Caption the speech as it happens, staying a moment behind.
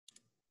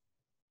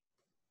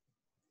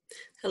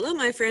Hello,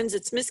 my friends,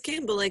 it's Miss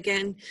Campbell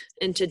again,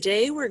 and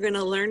today we're going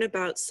to learn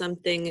about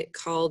something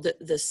called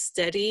the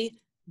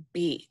steady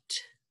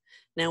beat.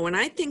 Now, when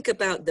I think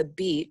about the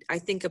beat, I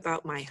think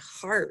about my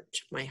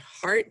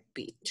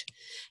heartbeat,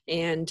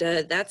 and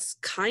that's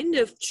kind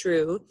of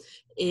true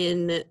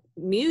in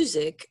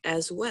music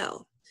as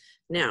well.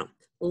 Now,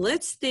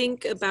 let's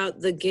think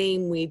about the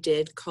game we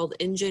did called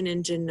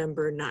Engine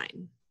Number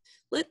 9.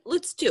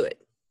 Let's do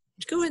it.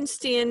 Go ahead and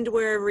stand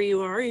wherever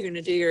you are. You're going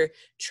to do your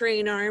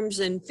train arms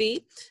and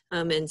feet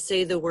and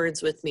say the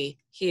words with me.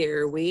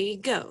 Here we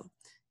go.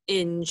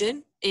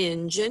 Engine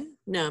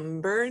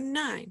number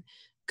 9,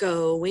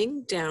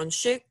 going down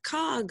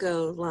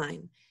Chicago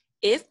line.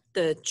 If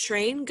the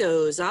train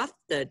goes off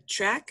the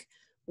track,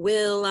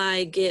 will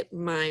I get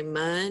my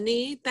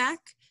money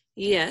back?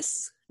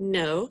 Yes,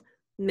 no,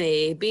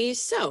 maybe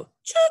so.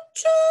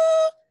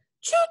 Choo-choo,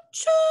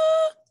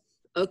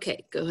 choo-choo.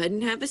 Okay, go ahead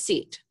and have a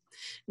seat.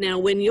 Now,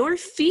 when your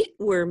feet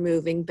were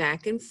moving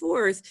back and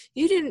forth,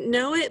 you didn't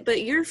know it,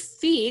 but your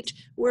feet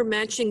were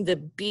matching the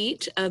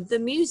beat of the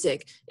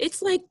music.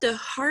 It's like the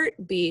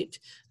heartbeat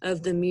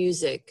of the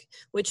music,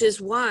 which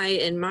is why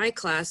in my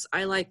class,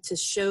 I like to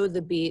show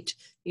the beat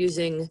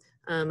using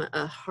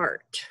a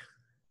heart.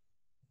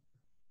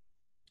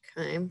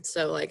 Okay,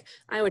 so like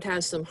I would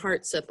have some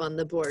hearts up on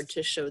the board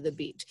to show the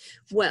beat.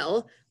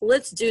 Well,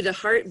 let's do the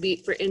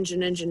heartbeat for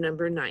engine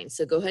number 9.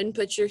 So go ahead and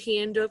put your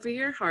hand over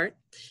your heart.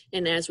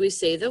 And as we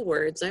say the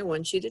words, I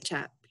want you to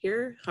tap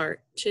your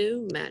heart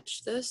to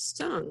match the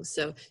song.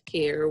 So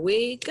here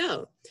we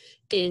go.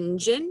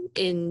 Engine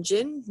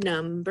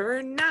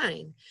number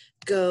 9,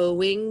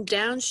 going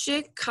down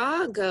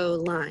Chicago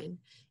line.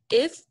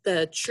 If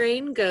the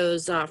train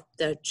goes off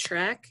the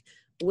track,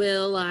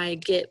 will I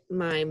get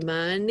my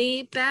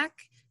money back?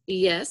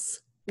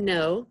 Yes,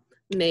 no,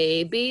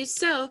 maybe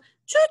so.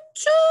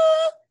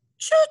 Choo-choo,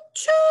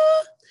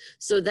 choo-choo.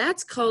 So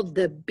that's called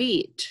the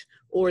beat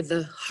or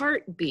the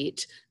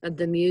heartbeat of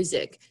the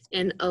music.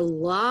 And a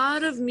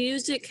lot of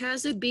music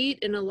has a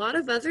beat, and a lot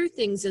of other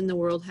things in the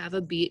world have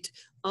a beat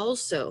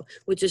also,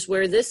 which is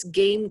where this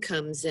game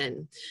comes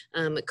in,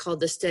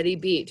 called the steady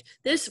beat.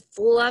 This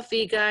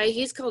fluffy guy,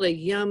 he's called a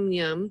Yum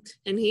Yum,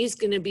 and he's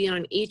going to be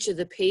on each of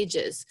the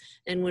pages.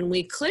 And when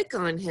we click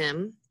on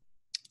him,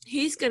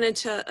 he's going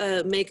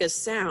to make a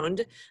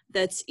sound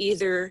that's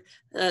either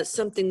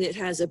something that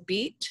has a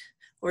beat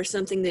or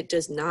something that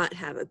does not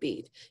have a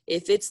beat.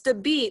 If it's the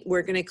beat,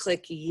 we're going to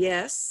click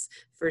yes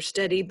for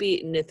steady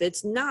beat. And if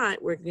it's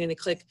not, we're going to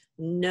click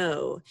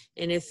no.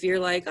 And if you're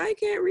like, I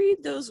can't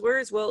read those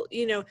words, well,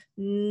 you know,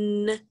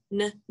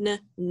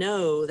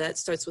 no, that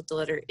starts with the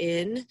letter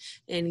N,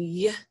 and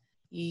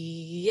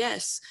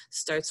yes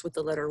starts with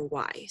the letter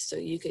Y. So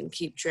you can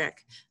keep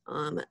track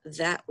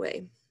that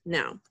way.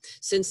 Now,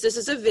 since this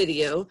is a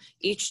video,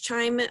 each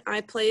time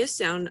I play a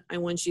sound, I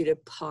want you to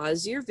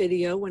pause your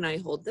video when I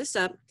hold this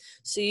up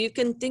so you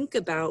can think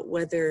about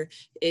whether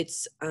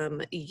it's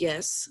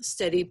yes,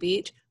 steady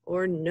beat,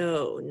 or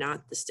no,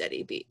 not the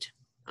steady beat.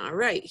 All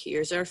right,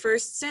 here's our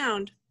first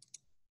sound.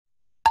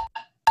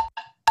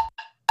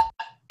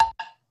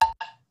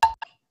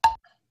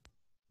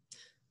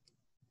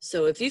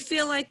 So if you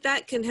feel like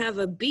that can have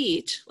a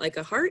beat, like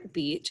a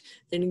heartbeat,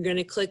 then you're going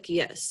to click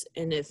yes.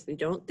 And if you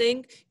don't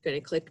think, you're going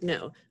to click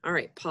no. All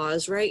right,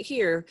 pause right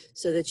here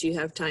so that you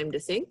have time to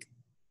think.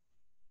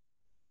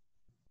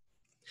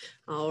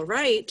 All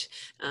right,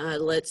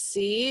 let's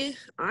see.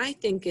 I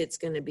think it's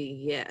going to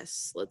be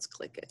yes. Let's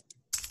click it.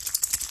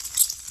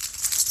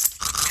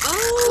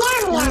 Oh,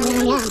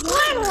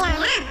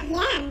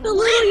 the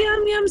little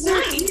Yum Yums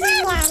are here.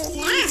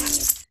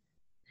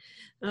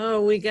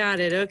 Oh, we got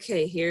it.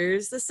 Okay,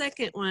 here's the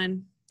second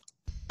one.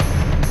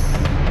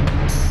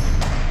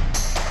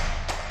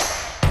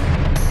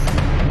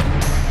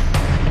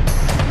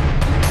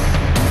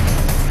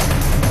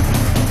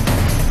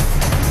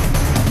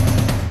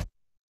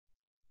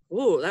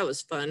 Ooh, that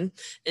was fun.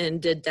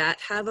 And did that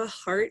have a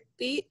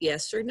heartbeat?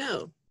 Yes or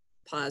no?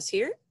 Pause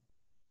here.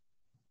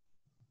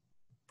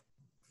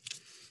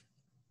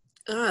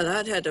 Ah,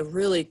 that had a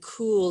really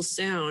cool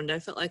sound. I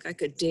felt like I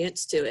could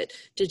dance to it.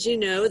 Did you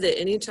know that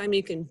anytime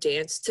you can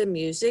dance to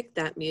music,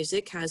 that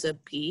music has a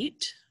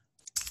beat?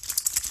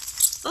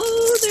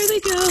 Oh, there they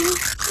go.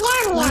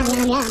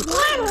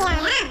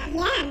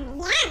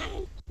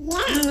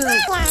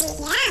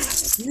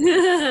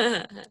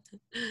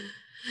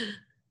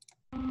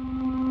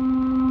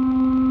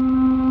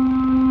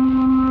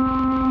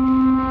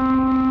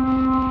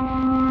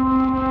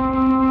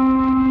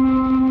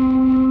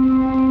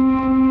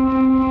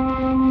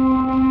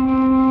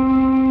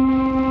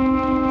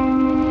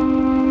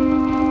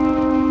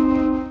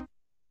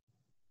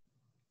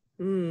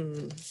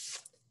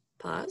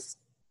 Pause.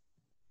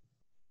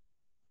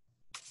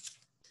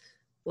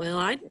 Well,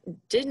 I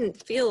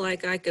didn't feel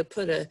like I could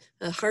put a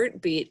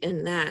heartbeat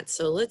in that.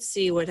 So let's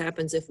see what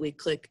happens if we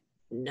click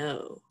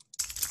no.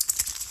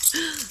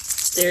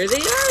 There they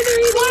are. They're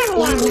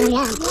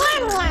eating.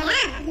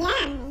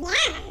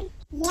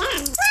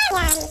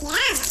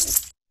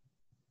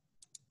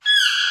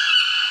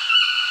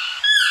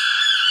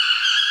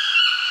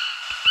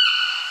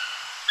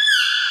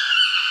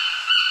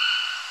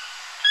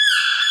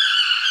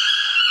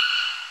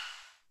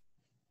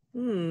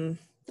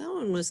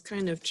 was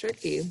kind of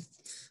tricky.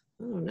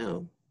 I don't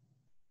know.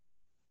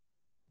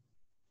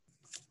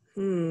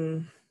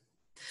 I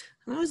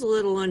was a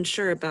little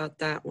unsure about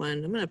that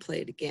one. I'm going to play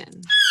it again.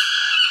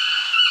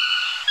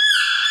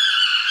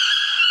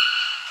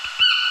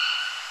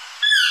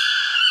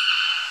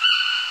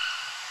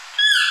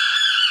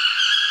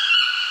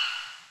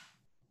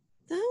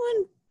 That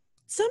one,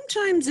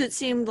 sometimes it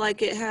seemed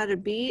like it had a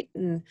beat,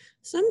 and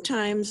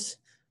sometimes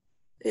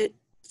it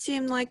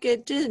seemed like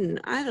it didn't.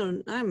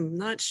 I'm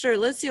not sure.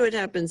 Let's see what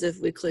happens if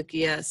we click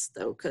yes,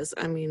 though, because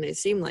I mean, it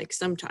seemed like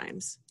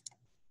sometimes.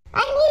 I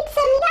need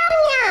some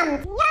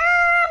yum-yums!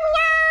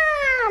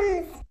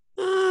 Yum-yums!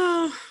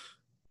 Oh,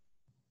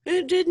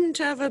 it didn't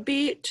have a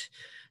beat.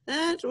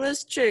 That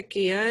was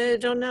tricky. I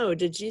don't know.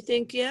 Did you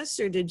think yes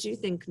or did you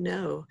think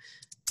no?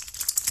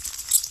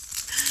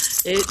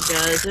 It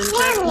doesn't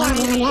have a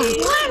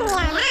beat.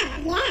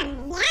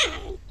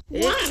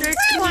 It tricked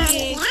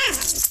me.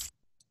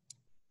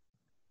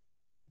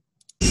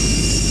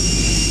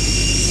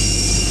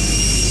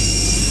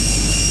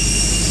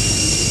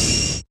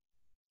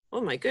 Oh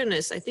my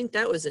goodness, I think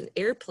that was an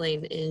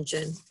airplane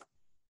engine.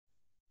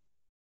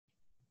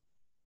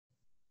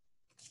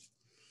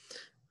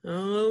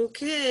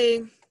 Okay.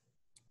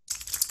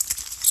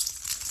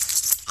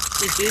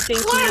 Did you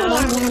think no?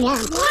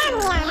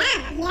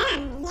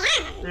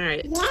 All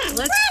right,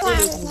 let's do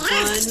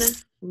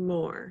one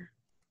more.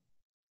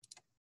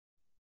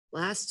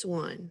 Last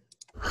one.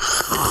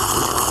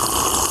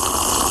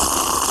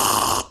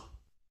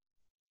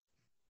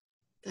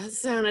 That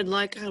sounded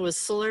like I was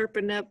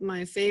slurping up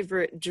my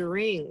favorite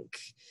drink.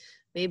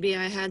 Maybe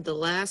I had the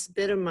last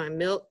bit of my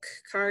milk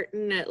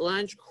carton at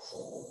lunch.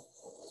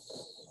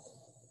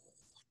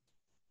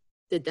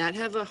 Did that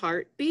have a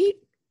heartbeat?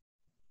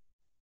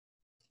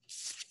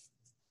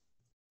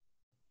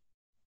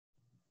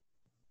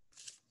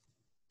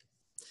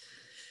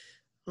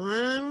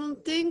 I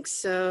don't think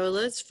so.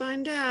 Let's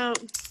find out.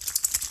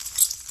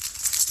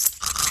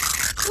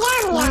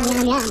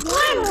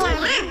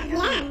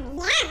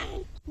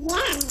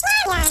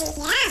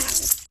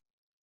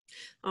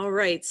 All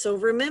right, so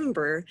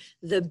remember,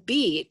 the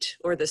beat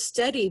or the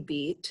steady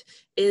beat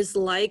is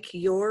like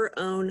your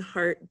own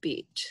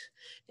heartbeat.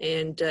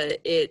 And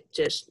it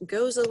just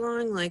goes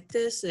along like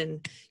this,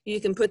 and you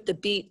can put the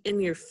beat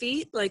in your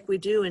feet like we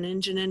do in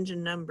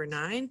engine number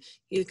 9.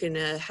 You can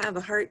have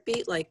a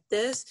heartbeat like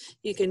this.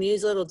 You can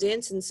use little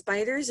dancing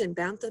spiders and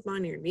bounce them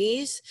on your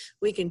knees.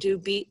 We can do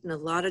beat in a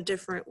lot of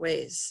different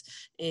ways.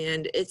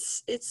 And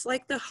it's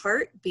like the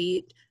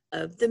heartbeat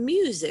of the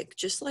music,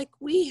 just like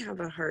we have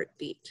a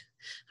heartbeat.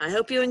 I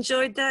hope you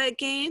enjoyed that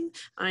game.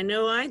 I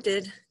know I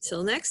did.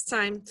 Till next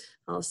time,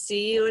 I'll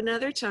see you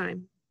another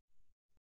time.